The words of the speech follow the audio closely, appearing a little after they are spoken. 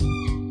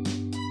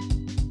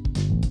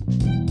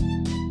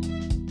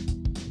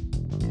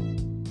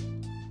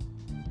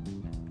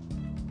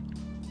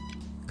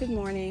Good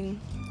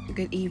morning,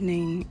 good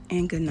evening,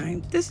 and good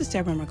night. This is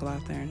Deborah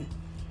McLaughlin.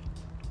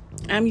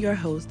 I'm your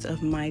host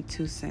of My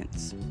Two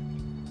Cents.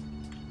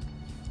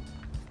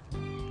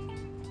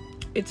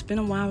 It's been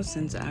a while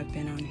since I've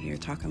been on here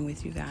talking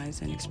with you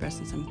guys and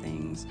expressing some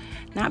things.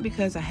 Not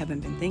because I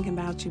haven't been thinking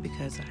about you,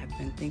 because I've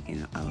been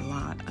thinking a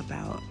lot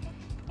about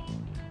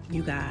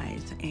you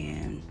guys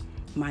and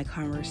my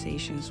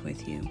conversations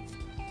with you.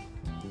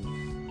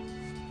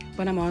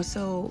 But I'm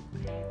also,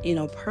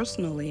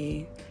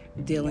 personally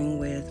dealing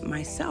with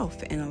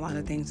myself and a lot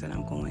of things that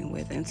I'm going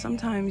with. And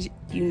sometimes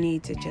you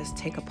need to just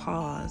take a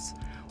pause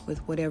with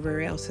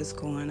whatever else is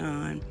going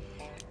on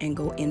and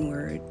go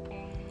inward.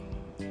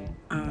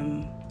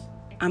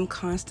 I'm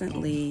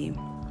constantly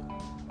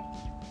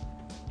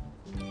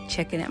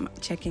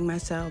checking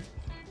myself,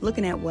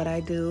 looking at what I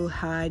do,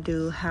 how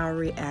I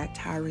react,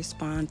 how I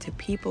respond to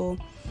people,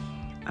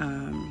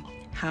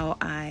 how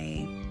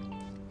I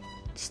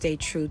stay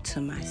true to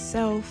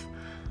myself.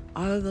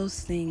 All of those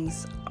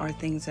things are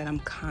things that I'm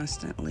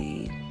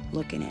constantly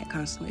looking at,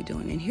 constantly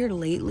doing. And here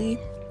lately,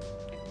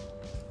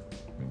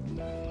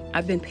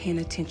 I've been paying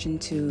attention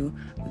to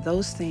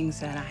those things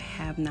that I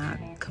have not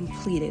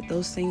completed,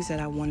 those things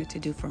that I wanted to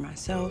do for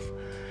myself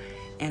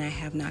and I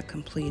have not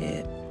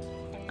completed,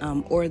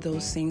 or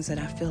those things that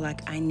I feel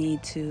like I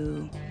need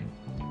to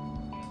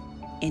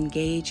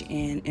engage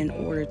in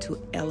order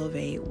to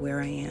elevate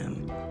where I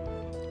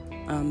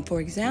am. For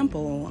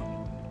example,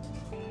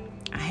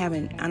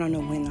 I don't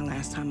know when the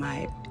last time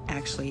I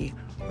actually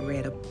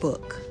read a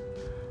book.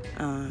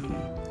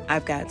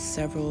 I've got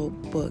several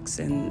books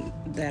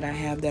that I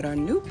have that are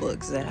new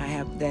books that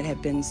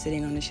have been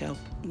sitting on the shelf,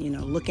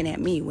 looking at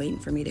me, waiting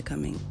for me to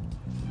come in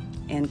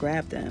and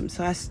grab them.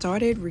 So I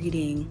started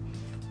reading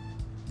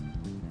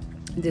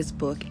this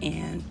book,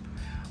 and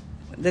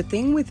the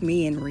thing with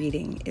me in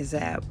reading is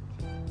that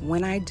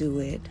when I do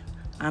it,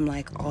 I'm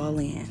like all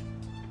in.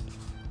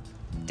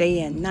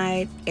 Day and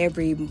night,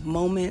 every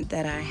moment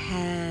that I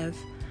have,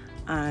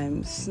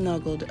 I'm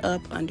snuggled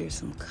up under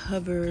some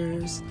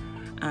covers.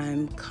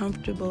 I'm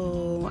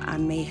comfortable. I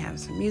may have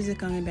some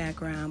music on the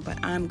background, but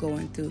I'm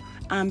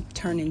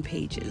turning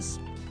pages.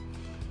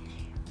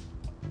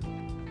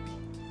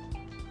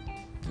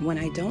 When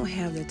I don't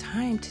have the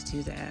time to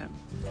do that,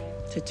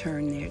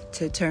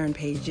 to turn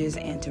pages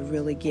and to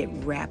really get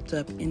wrapped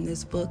up in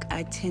this book,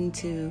 I tend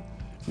to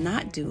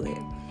not do it.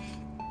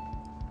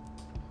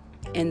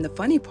 And the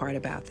funny part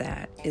about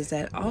that is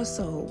that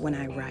also when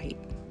I write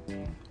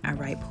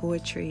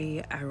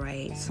poetry, I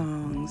write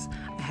songs,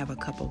 I have a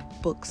couple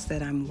books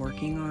that I'm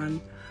working on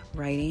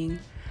writing,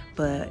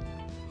 but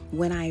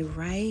when I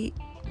write,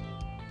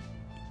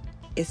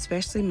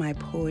 especially my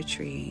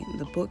poetry,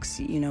 the books,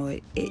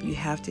 you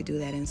have to do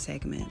that in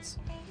segments.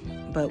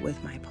 But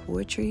with my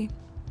poetry,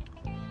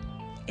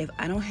 if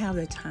I don't have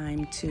the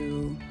time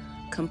to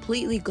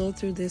completely go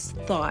through this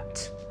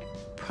thought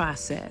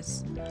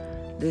process,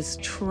 this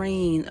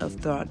train of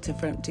thought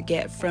to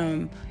get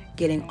from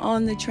getting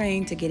on the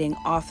train to getting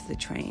off the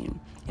train,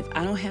 if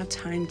I don't have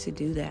time to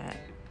do that,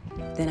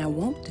 then I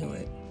won't do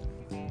it.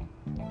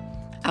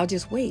 I'll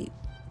just wait.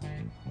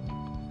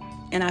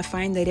 And I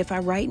find that if I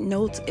write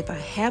notes, if I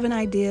have an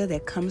idea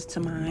that comes to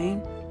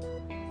mind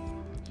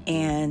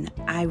and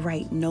I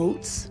write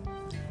notes,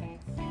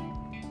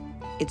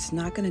 it's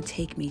not going to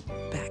take me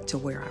back to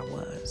where I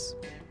was.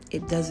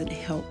 It doesn't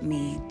help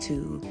me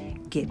to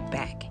get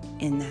back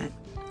in that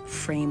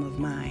frame of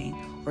mind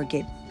or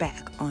get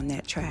back on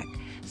that track.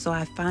 So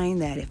I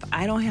find that if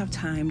I don't have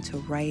time to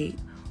write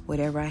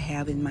whatever I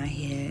have in my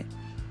head,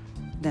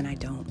 then I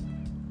don't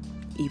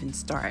even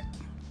start.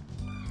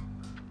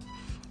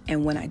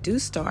 And when I do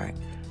start,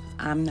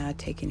 I'm not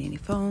taking any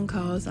phone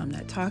calls. I'm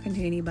not talking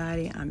to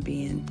anybody.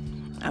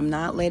 I'm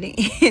not letting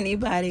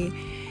anybody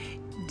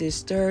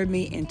disturb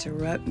me,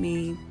 interrupt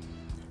me,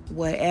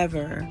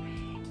 whatever.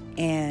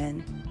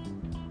 And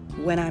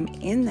when I'm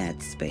in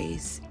that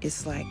space,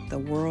 it's like the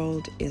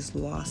world is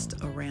lost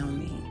around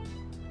me.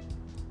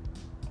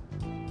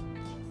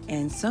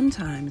 And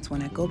sometimes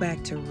when I go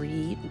back to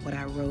read what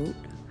I wrote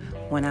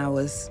when I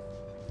was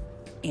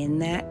in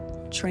that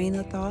train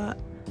of thought,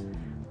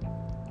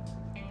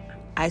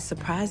 I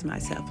surprise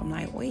myself. I'm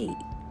like, wait,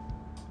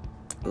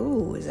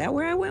 ooh, is that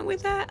where I went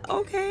with that?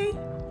 Okay.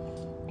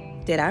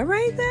 Did I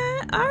write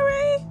that? All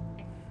right.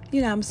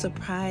 I'm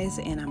surprised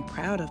and I'm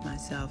proud of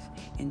myself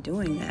in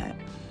doing that.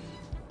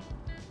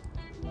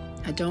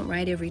 I don't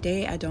write every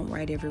day. I don't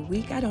write every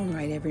week. I don't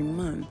write every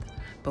month.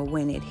 But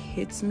when it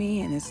hits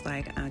me and it's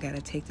like, I got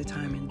to take the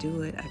time and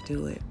do it, I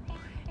do it.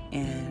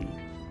 And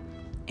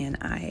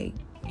I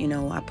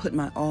put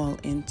my all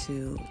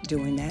into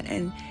doing that.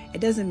 And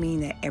it doesn't mean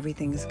that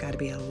everything's got to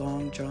be a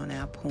long,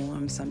 drawn-out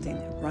poem, something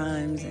that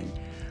rhymes and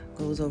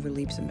goes over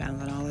leaps and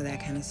bounds and all of that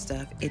kind of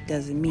stuff. It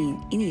doesn't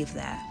mean any of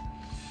that.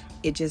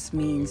 It just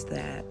means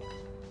that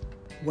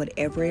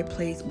whatever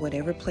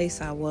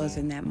place I was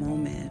in that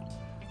moment,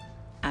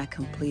 I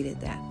completed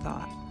that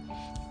thought.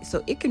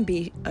 So it can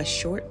be a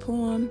short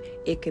poem,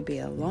 it could be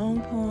a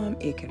long poem,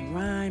 it can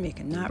rhyme, it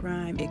can not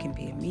rhyme, it can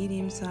be a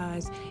medium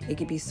size, it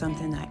could be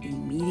something I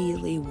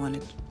immediately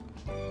want to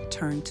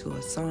turn to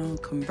a song,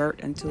 convert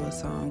into a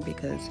song,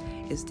 because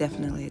it's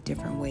definitely a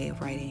different way of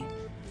writing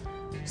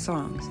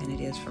songs than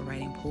it is for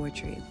writing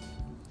poetry.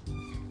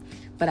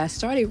 But I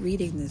started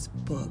reading this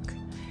book,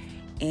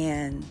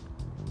 and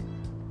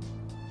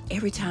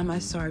every time I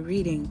start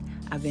reading,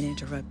 I've been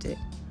interrupted.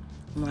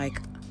 I'm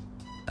like,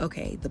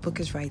 okay, the book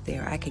is right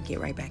there. I could get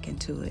right back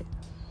into it.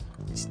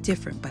 It's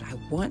different, but I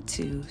want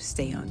to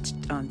stay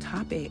on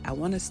topic. I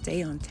want to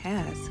stay on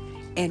task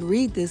and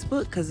read this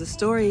book because the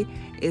story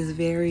is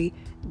very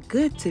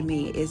good to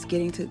me. It's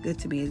getting good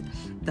to me.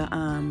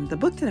 The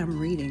book that I'm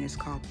reading is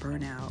called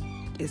Burnout.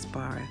 It's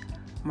by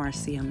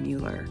Marcia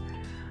Mueller.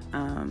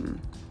 And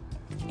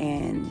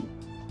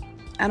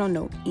I don't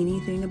know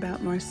anything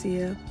about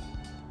Marcia,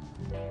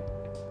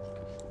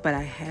 but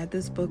I had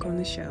this book on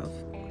the shelf.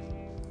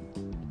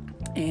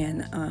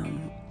 And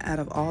out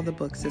of all the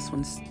books, this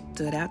one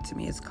stood out to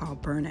me. It's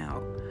called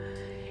Burnout.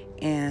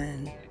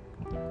 And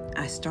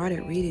I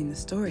started reading the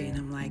story, and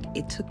I'm like,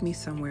 it took me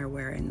somewhere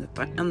where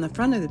on the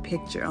front of the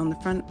picture, on the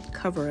front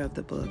cover of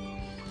the book,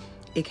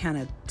 it kind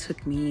of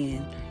took me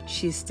in.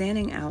 She's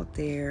standing out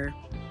there,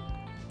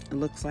 it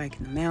looks like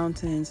in the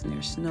mountains, and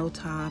there's snow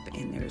top,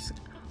 and there's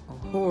a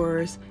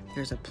horse,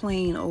 there's a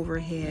plane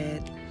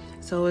overhead.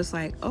 So it's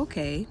like,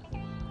 okay,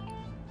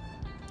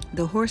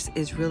 the horse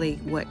is really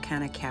what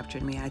kind of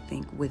captured me, I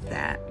think, with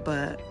that.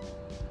 But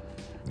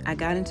I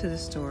got into the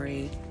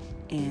story,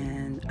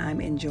 and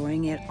I'm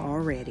enjoying it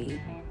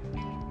already.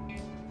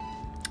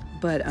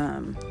 But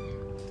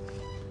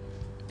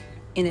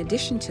in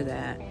addition to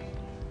that,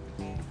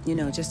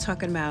 just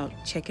talking about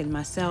checking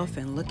myself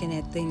and looking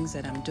at things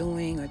that I'm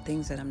doing or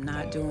things that I'm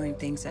not doing,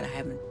 things that I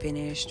haven't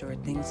finished, or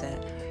things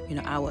that,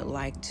 I would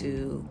like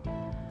to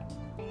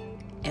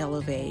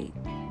elevate.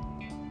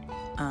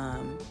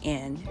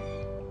 And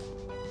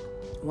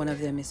one of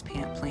them is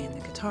playing the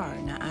guitar.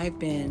 Now, I've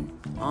been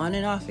on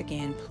and off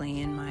again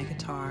playing my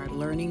guitar,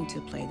 learning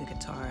to play the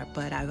guitar,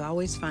 but I've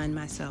always find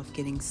myself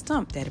getting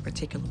stumped at a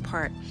particular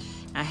part.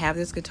 I have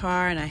this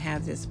guitar, and I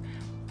have this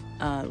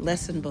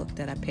lesson book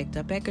that I picked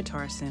up at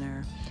Guitar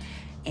Center,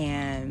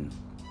 and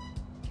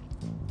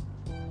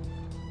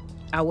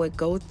I would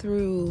go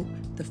through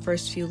the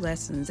first few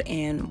lessons,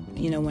 and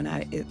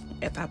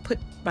if I put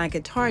my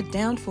guitar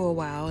down for a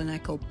while and I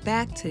go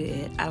back to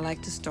it, I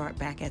like to start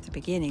back at the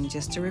beginning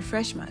just to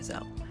refresh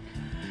myself.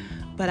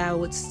 But I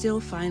would still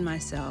find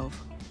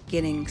myself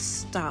getting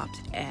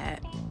stopped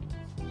at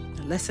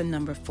lesson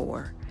number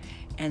 4,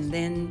 and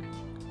then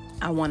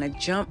I want to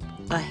jump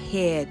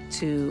ahead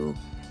to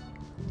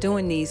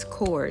doing these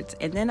chords,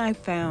 and then I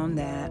found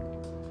that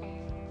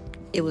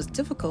it was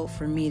difficult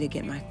for me to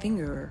get my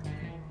finger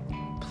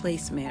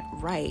placement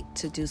right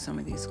to do some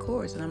of these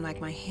chords, and I'm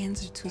like, my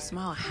hands are too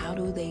small. How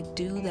do they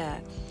do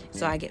that?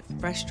 So I get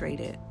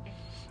frustrated,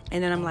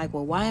 and then I'm like,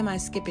 well, why am I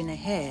skipping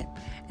ahead?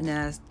 And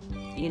then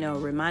I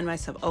remind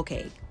myself,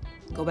 okay,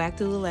 go back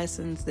through the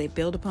lessons. They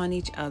build upon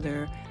each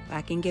other. If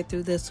I can get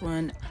through this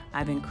one,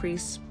 I've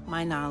increased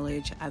my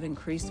knowledge, I've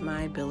increased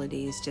my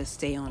abilities. Just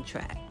stay on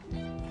track.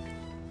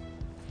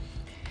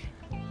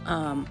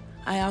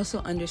 I also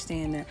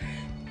understand that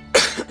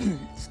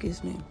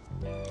excuse me.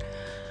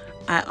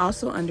 I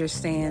also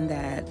understand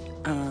that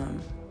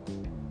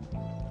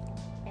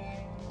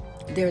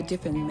there are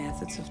different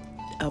methods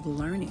of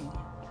learning,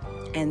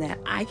 and that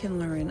I can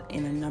learn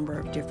in a number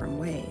of different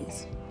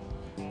ways.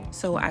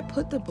 So I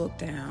put the book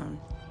down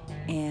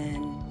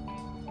and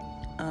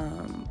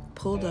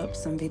pulled up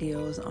some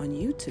videos on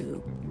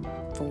YouTube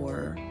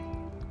for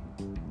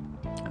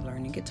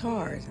learning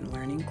guitars and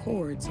learning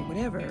chords or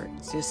whatever,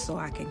 just so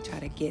I can try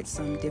to get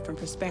some different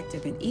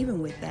perspective. And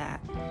even with that,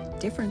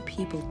 different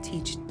people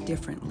teach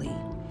differently,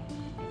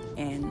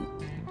 and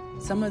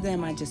some of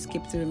them I just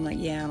skip through and like,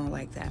 yeah, I don't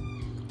like that.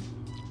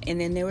 And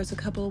then there was a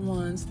couple of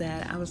ones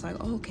that I was like,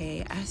 oh,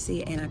 okay, I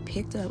see. And I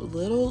picked up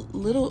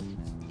little,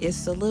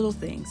 it's the little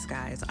things,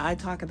 guys. I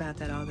talk about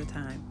that all the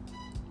time.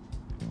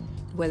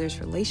 Whether it's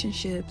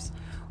relationships,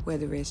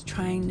 whether it's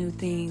trying new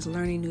things,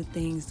 learning new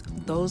things,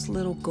 those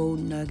little gold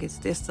nuggets,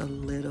 just the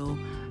little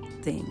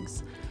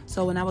things.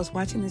 So when I was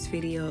watching these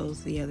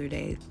videos the other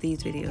day,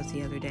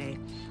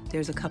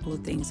 there's a couple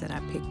of things that I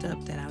picked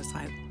up that I was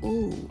like,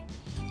 ooh,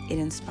 it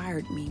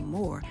inspired me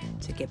more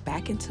to get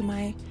back into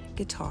my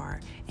guitar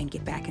and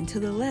get back into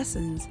the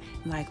lessons.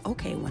 And like,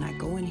 okay, when I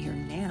go in here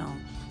now,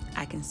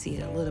 I can see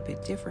it a little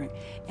bit different.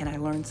 And I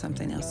learned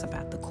something else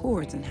about the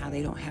chords and how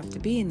they don't have to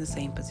be in the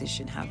same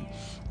position. How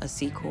a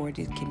C chord,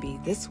 it can be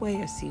this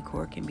way, a C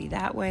chord can be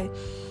that way.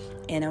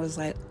 And I was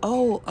like,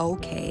 oh,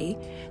 okay.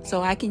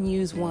 So I can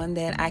use one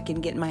that I can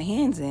get my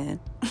hands in,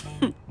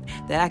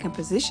 that I can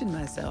position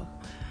myself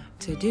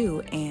to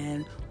do.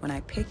 And when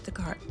I picked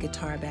the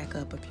guitar back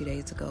up a few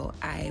days ago,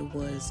 I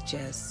was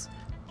just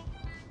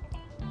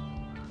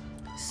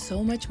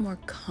so much more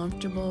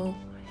comfortable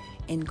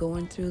in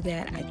going through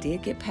that. I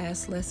did get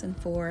past lesson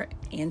 4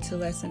 into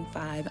lesson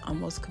 5,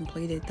 almost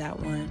completed that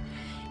one.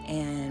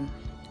 And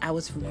I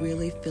was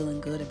really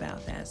feeling good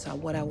about that. So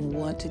what I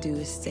want to do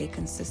is stay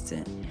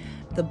consistent.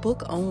 The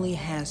book only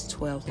has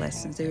 12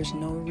 lessons. There's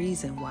no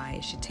reason why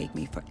it should take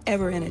me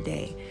forever and a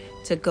day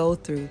to go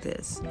through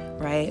this,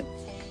 right?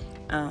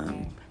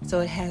 So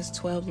it has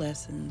 12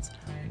 lessons.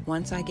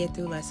 Once I get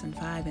through lesson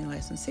 5 and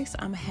lesson 6,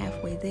 I'm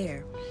halfway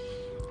there.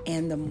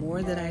 And the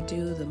more that I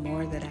do, the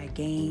more that I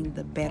gain,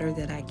 the better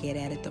that I get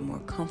at it, the more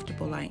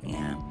comfortable I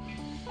am.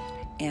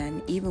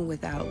 And even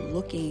without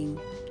looking,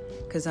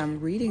 because I'm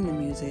reading the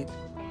music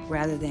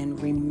rather than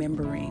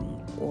remembering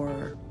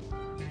or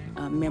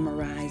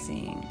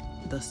memorizing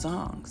the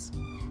songs.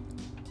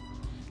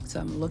 So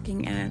I'm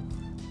looking at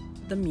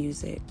the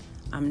music.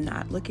 I'm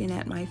not looking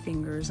at my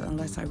fingers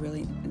unless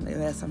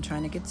I'm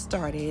trying to get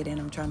started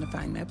and I'm trying to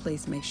find my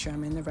place, make sure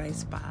I'm in the right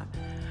spot.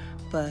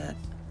 But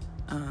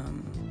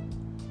I'm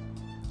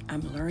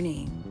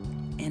learning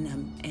and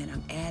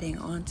I'm adding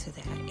on to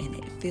that, and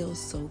it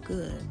feels so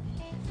good.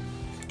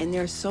 And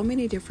there's so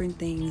many different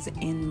things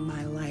in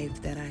my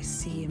life that I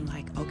see and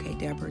like, okay,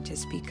 Deborah,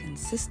 just be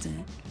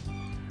consistent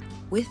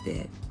with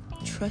it.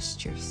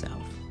 Trust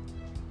yourself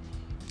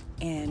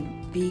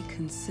and be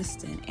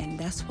consistent. And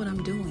that's what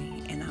I'm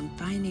doing. And I'm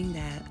finding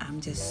that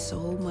I'm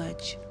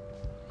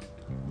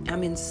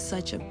in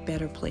such a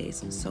better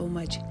place. I'm so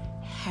much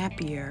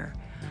happier.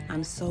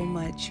 I'm so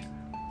much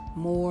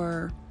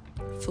more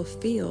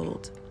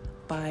fulfilled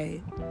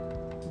by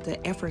the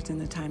efforts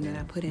and the time that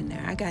I put in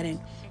there.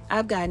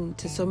 I've gotten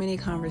to so many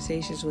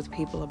conversations with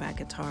people about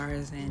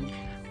guitars and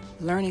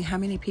learning how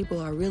many people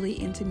are really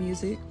into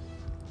music,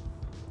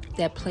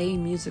 that play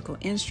musical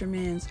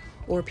instruments,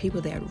 or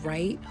people that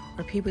write,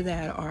 or people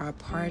that are a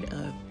part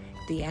of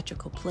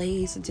theatrical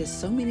plays, and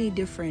just so many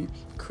different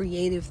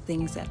creative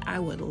things that I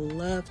would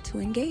love to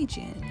engage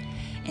in.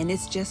 And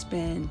it's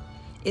been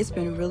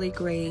really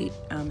great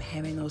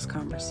having those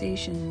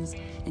conversations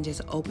and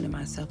just opening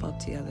myself up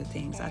to other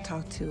things. I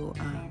talked to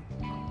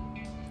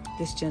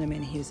this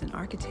gentleman. He was an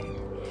architect,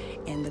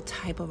 and the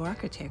type of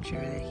architecture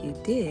that he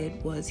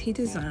did was he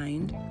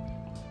designed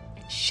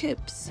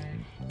ships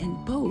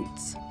and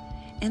boats.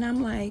 And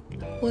I'm like,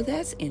 well,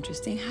 that's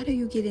interesting. How do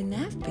you get in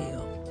that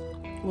field?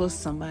 Well,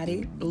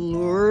 somebody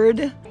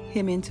lured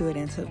him into it,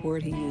 and it's a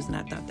word he used, and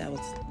I thought that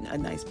was a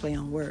nice play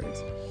on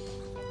words.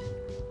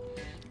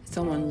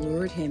 Someone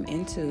lured him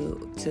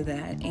into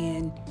that,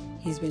 and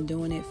he's been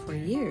doing it for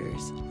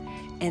years.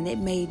 And it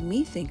made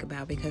me think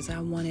about, because I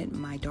wanted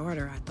my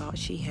daughter, I thought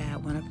she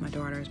had, one of my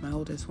daughters, my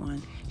oldest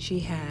one, she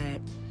had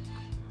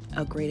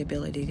a great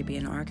ability to be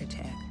an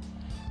architect.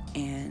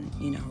 And,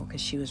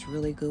 because she was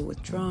really good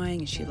with drawing,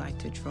 and she liked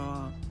to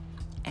draw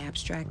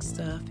abstract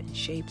stuff and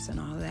shapes and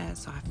all of that.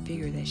 So I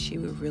figured that she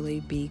would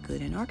really be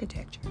good in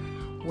architecture.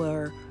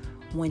 Where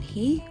when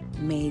he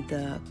made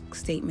the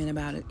statement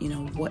about it,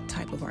 what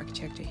type of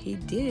architecture he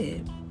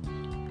did,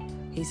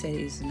 he said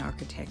he's an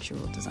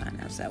architectural designer.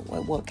 I said,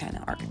 well, what kind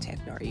of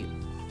architect are you?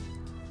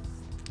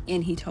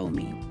 And he told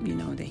me,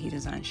 that he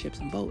designed ships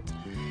and boats.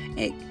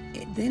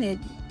 Then it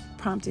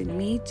prompted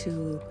me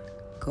to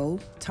go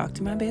talk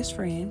to my best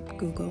friend,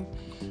 Google,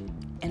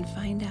 and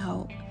find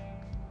out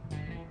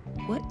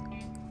what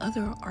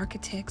other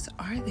architects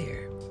are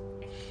there.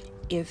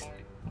 If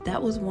that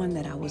was one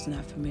that I was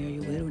not familiar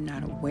with or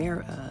not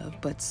aware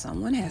of, but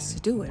someone has to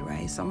do it,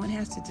 right? Someone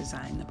has to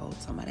design the boat.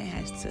 Somebody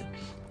has to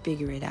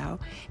figure it out.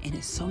 And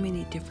there's so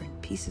many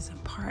different pieces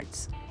and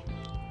parts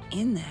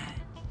in that.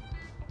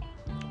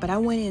 But I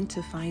went in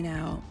to find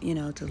out,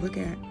 to look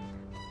at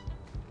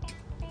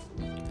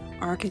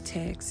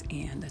architects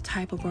and the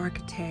type of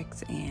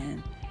architects,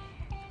 and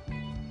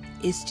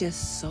it's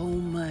just so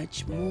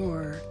much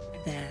more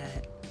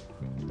that,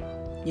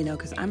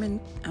 because I'm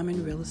in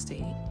real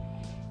estate.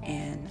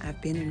 And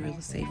I've been in real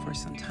estate for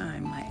some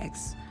time. My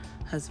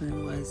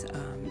ex-husband was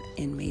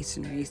in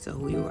masonry,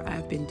 so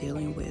I've been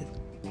dealing with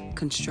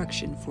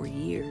construction for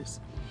years,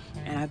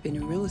 and I've been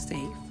in real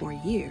estate for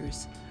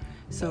years.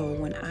 So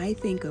when I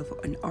think of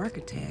an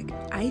architect,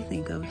 I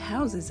think of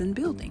houses and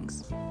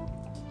buildings.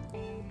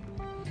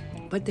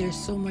 But there's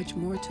so much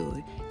more to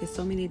it. There's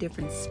so many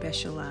different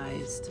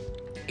specialized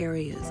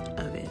areas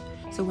of it.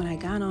 So when I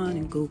got on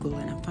in Google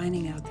and I'm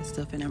finding out this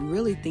stuff, and I'm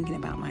really thinking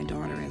about my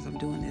daughter as I'm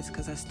doing this,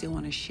 because I still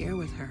want to share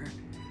with her,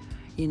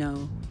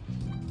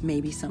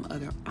 maybe some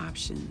other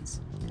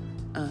options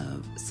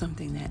of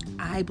something that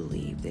I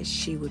believe that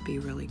she would be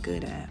really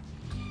good at.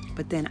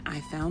 But then I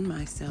found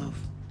myself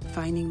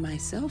finding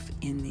myself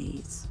in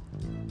these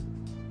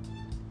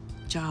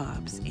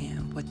jobs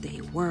and what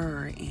they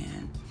were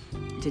and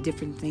the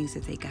different things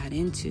that they got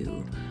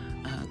into,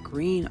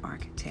 green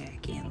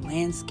architect and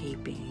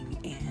landscaping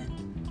and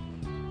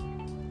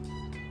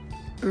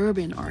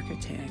urban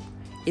architect.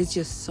 It's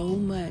just so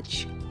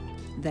much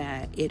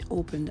that it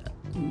opened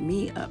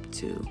me up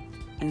to.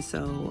 And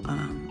so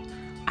I'm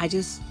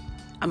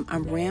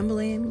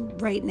rambling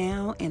right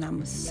now, and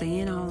I'm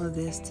saying all of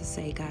this to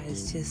say,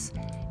 guys, just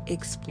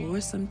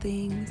explore some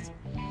things,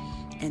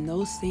 and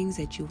those things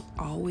that you've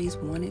always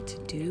wanted to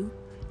do,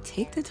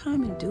 take the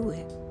time and do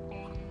it.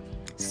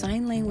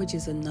 Sign language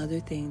is another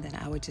thing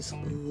that I would just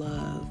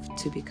love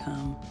to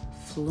become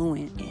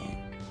fluent in.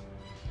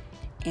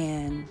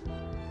 And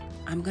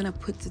I'm going to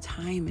put the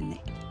time and the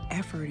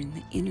effort and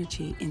the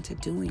energy into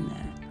doing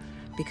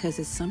that, because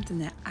it's something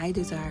that I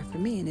desire for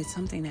me, and it's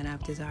something that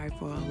I've desired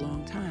for a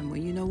long time. Well,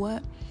 you know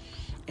what?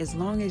 As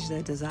long as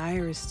the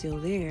desire is still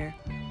there,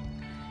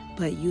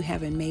 but you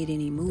haven't made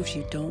any moves,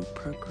 you don't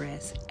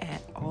progress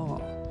at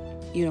all.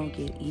 You don't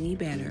get any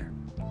better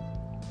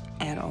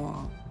at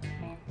all.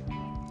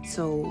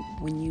 So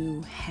when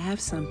you have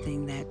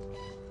something that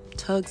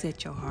tugs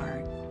at your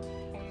heart,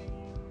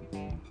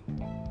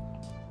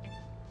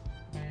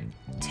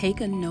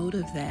 take a note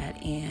of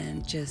that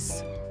and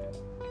just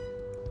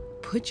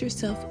put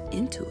yourself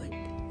into it.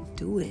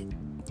 Do it.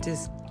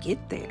 Just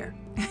get there.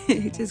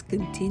 Just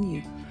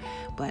continue.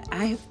 But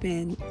I have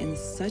been in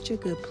such a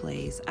good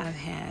place. I've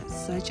had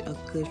such a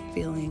good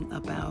feeling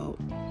about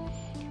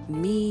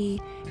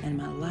me and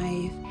my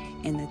life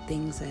and the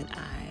things that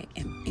I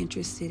am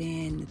interested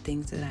in, the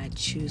things that I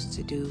choose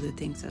to do, the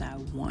things that I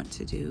want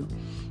to do,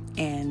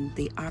 and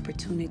the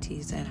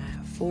opportunities that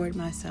I afford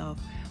myself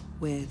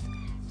with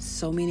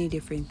so many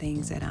different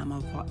things that I'm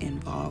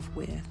involved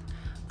with.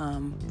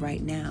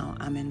 Right now,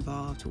 I'm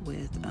involved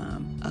with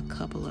a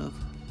couple of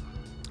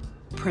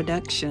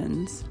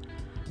productions,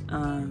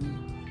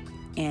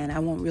 and I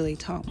won't really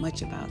talk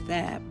much about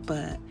that,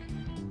 but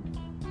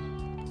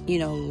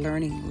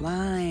learning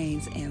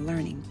lines and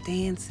learning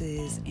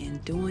dances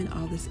and doing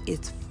all this,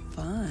 it's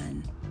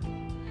fun.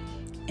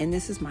 And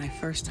this is my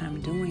first time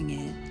doing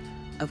it.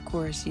 Of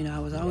course, I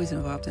was always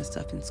involved in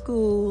stuff in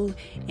school,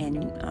 and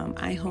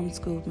I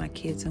homeschooled my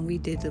kids, and we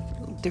did the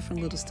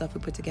different little stuff we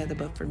put together.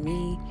 But for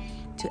me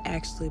to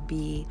actually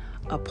be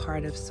a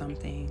part of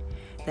something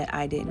that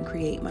I didn't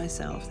create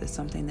myself, that's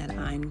something that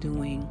I'm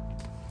doing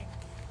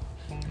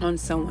on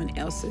someone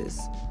else's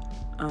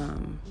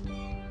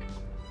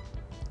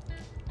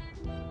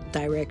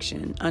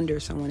direction,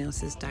 under someone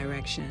else's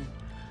direction,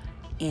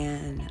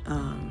 and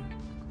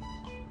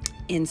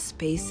in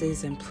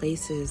spaces and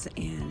places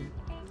and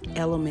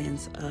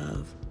elements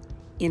of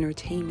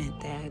entertainment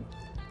that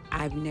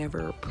I've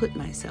never put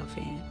myself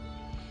in.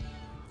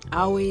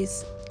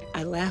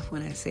 I laugh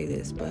when I say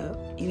this, but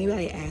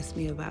anybody asks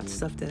me about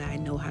stuff that I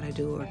know how to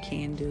do or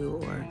can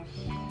do, or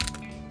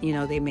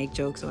they make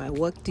jokes about,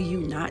 what do you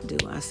not do?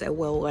 I said,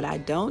 well, what I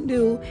don't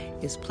do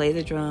is play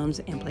the drums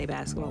and play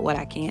basketball. What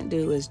I can't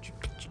do is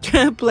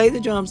play the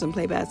drums and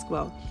play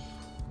basketball.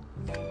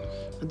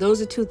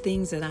 Those are two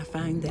things that I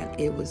find that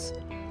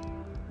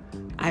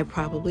I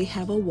probably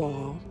have a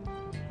wall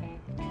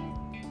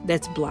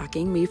that's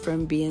blocking me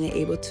from being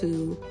able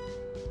to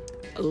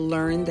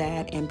learn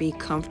that and be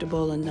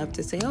comfortable enough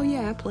to say, oh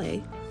yeah, I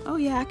play. Oh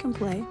yeah, I can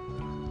play.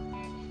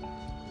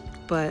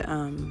 But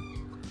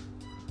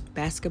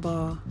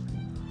basketball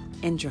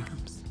and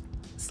drums,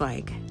 it's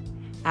like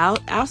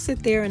I'll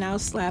sit there and I'll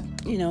slap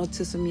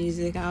to some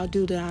music. I'll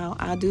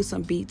do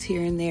some beats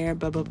here and there,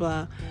 blah blah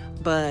blah.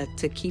 But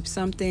to keep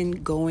something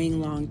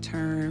going long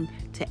term,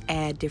 to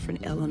add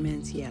different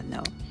elements,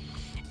 no.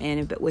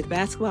 And with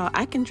basketball,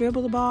 I can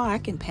dribble the ball, I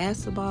can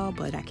pass the ball,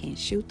 but I can't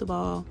shoot the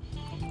ball.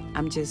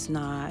 I'm just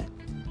not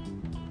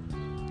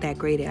that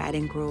great at it. I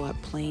didn't grow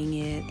up playing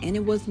it, and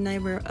it was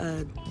never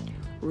a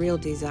real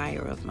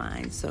desire of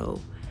mine. So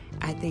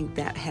I think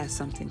that has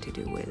something to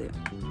do with it.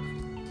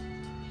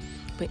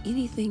 But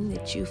anything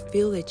that you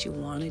feel that you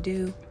want to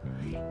do,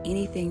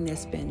 anything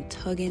that's been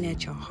tugging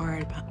at your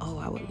heart about, oh,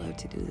 I would love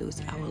to do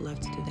this, I would love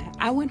to do that.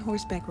 I went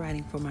horseback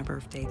riding for my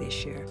birthday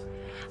this year.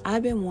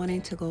 I've been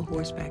wanting to go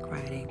horseback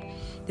riding.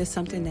 There's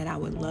something that I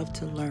would love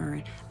to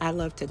learn. I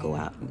love to go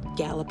out and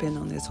galloping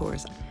on this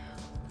horse.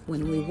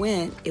 When we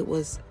went,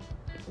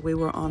 we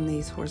were on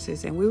these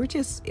horses, and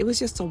it was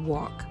just a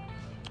walk.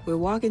 We're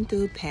walking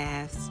through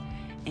paths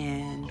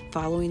and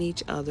following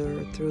each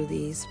other through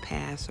these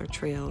paths or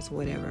trails,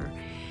 whatever.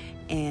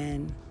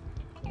 And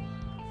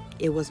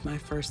it was my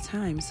first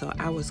time, so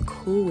I was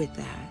cool with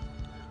that.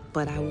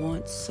 But I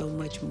want so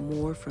much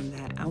more from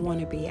that. I want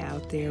to be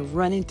out there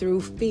running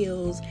through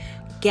fields,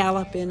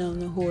 galloping on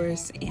the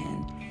horse,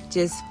 and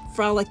just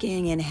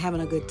frolicking and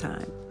having a good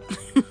time.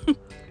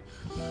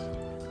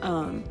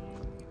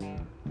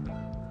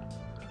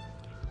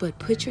 But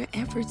put your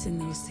efforts in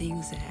those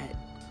things that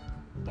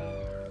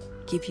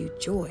give you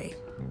joy.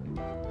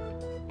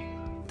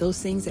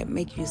 Those things that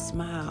make you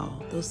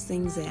smile. Those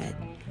things that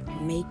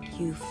make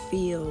you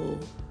feel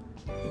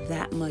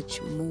that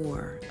much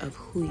more of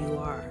who you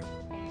are.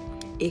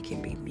 It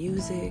can be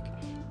music.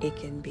 It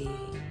can be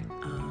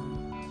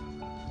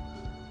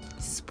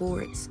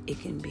sports. It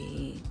can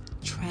be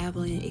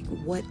traveling.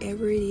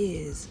 Whatever it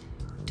is,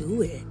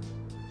 do it.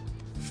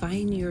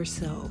 Find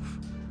yourself.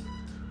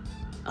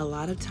 A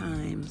lot of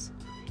times,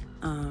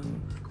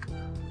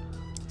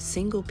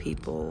 single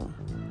people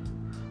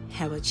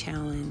have a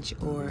challenge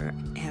or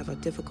have a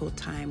difficult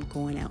time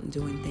going out and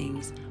doing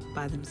things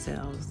by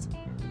themselves.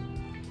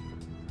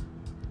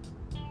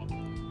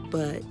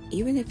 But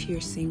even if you're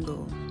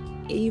single,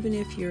 even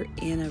if you're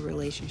in a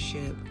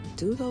relationship,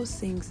 do those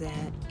things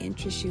that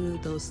interest you,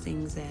 those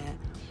things that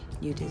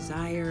you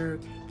desire.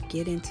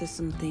 Get into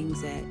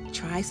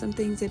try some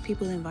things that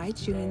people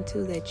invite you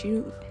into that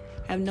you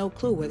have no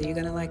clue whether you're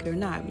going to like it or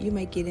not. You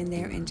may get in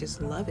there and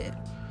just love it.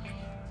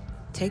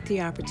 Take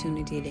the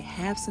opportunity to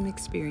have some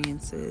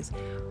experiences,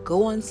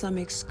 go on some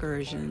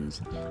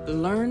excursions,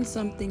 learn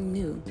something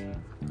new,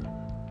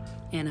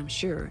 and I'm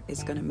sure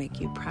it's going to make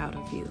you proud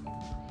of you.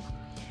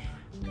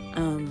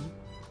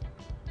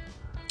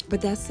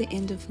 But that's the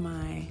end of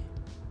my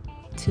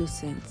 2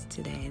 cents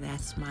today.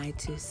 That's my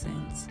 2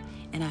 cents.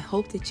 And I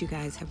hope that you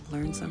guys have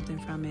learned something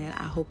from it.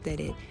 I hope that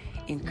it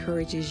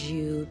encourages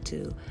you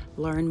to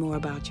learn more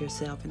about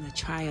yourself and to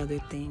try other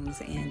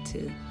things and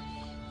to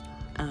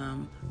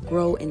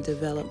grow and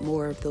develop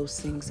more of those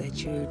things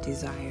that you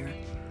desire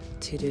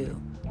to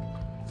do.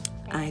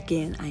 I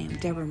am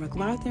Deborah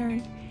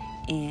McLaughlin,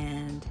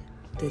 and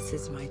this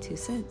is my 2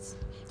 cents.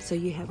 So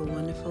you have a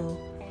wonderful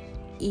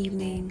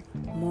evening,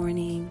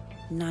 morning,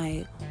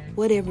 night,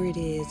 whatever it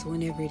is,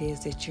 whenever it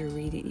is that you're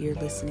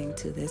listening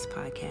to this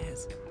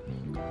podcast.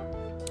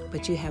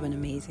 But you have an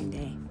amazing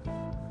day.